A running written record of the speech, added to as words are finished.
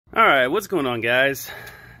All right, what's going on, guys?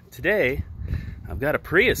 Today, I've got a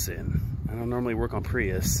Prius in. I don't normally work on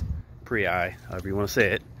Prius, however you want to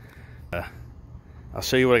say it. I'll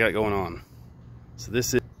show you what I got going on. So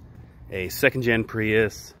this is a second-gen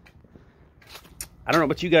Prius. I don't know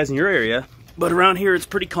about you guys in your area, but around here it's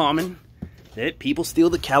pretty common that people steal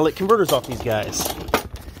the catalytic converters off these guys.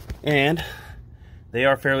 And they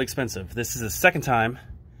are fairly expensive. This is the second time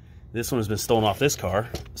this one has been stolen off this car.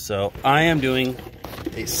 So I am doing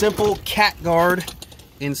a simple cat guard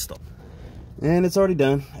install. And it's already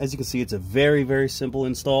done. As you can see, it's a very, very simple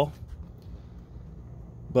install.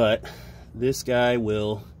 But this guy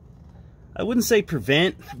will, I wouldn't say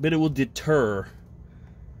prevent, but it will deter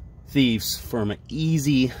thieves from an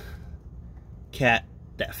easy cat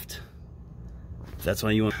theft. That's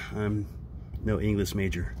why you want. I'm no English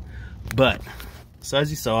major. But, so as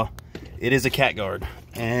you saw, it is a cat guard.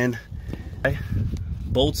 And I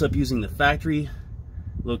bolts up using the factory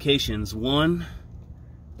locations 1,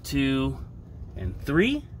 2, and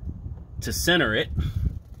 3 to center it.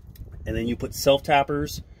 And then you put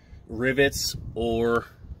self-tappers, rivets, or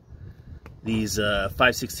these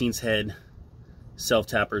 5/16 head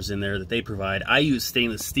self-tappers in there that they provide. I use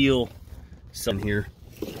stainless steel in here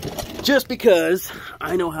just because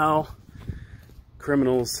I know how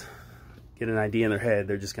criminals get an idea in their head.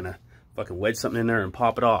 They're just gonna fucking wedge something in there and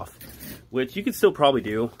pop it off, which you could still probably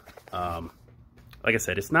do. Like I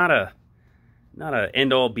said, it's not a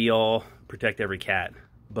end-all be-all protect every cat,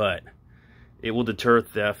 but it will deter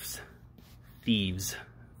thieves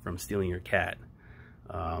from stealing your cat.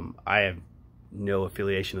 I have no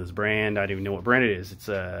affiliation with this brand. I don't even know what brand it is. It's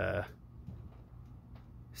a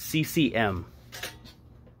CCM,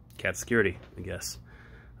 Cat Security, I guess.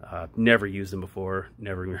 Never used them before,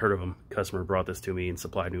 never even heard of them. Customer brought this to me and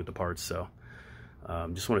supplied me with the parts. So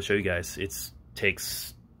just want to show you guys, it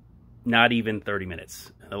takes not even 30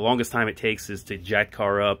 minutes. The longest time it takes is to jack the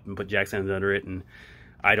car up and put jack stands under it, and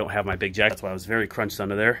I don't have my big jack. That's why I was very crunched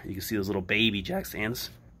under there. You can see those little baby jack stands.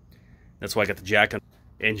 That's why I got the jack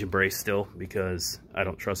engine brace still, because I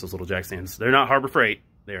don't trust those little jack stands. They're not Harbor Freight.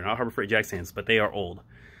 They are not Harbor Freight jack stands, but they are old.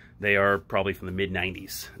 They are probably from the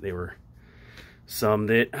mid-90s. They were some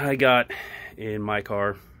that I got in my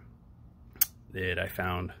car that I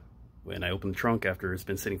found when I opened the trunk after it's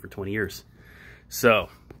been sitting for 20 years. So,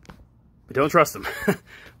 but don't trust them.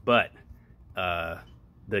 But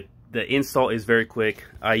the install is very quick.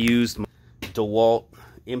 I used my DeWalt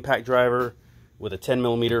impact driver with a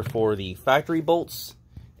 10mm for the factory bolts,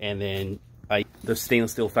 and then the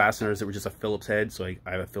stainless steel fasteners that were just a Phillips head. So I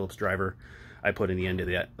have a Phillips driver. I put in the end of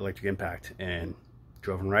that electric impact and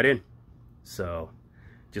drove them right in. So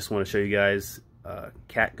just want to show you guys a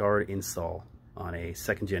cat guard install on a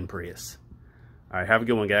second-gen Prius. All right, have a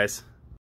good one, guys.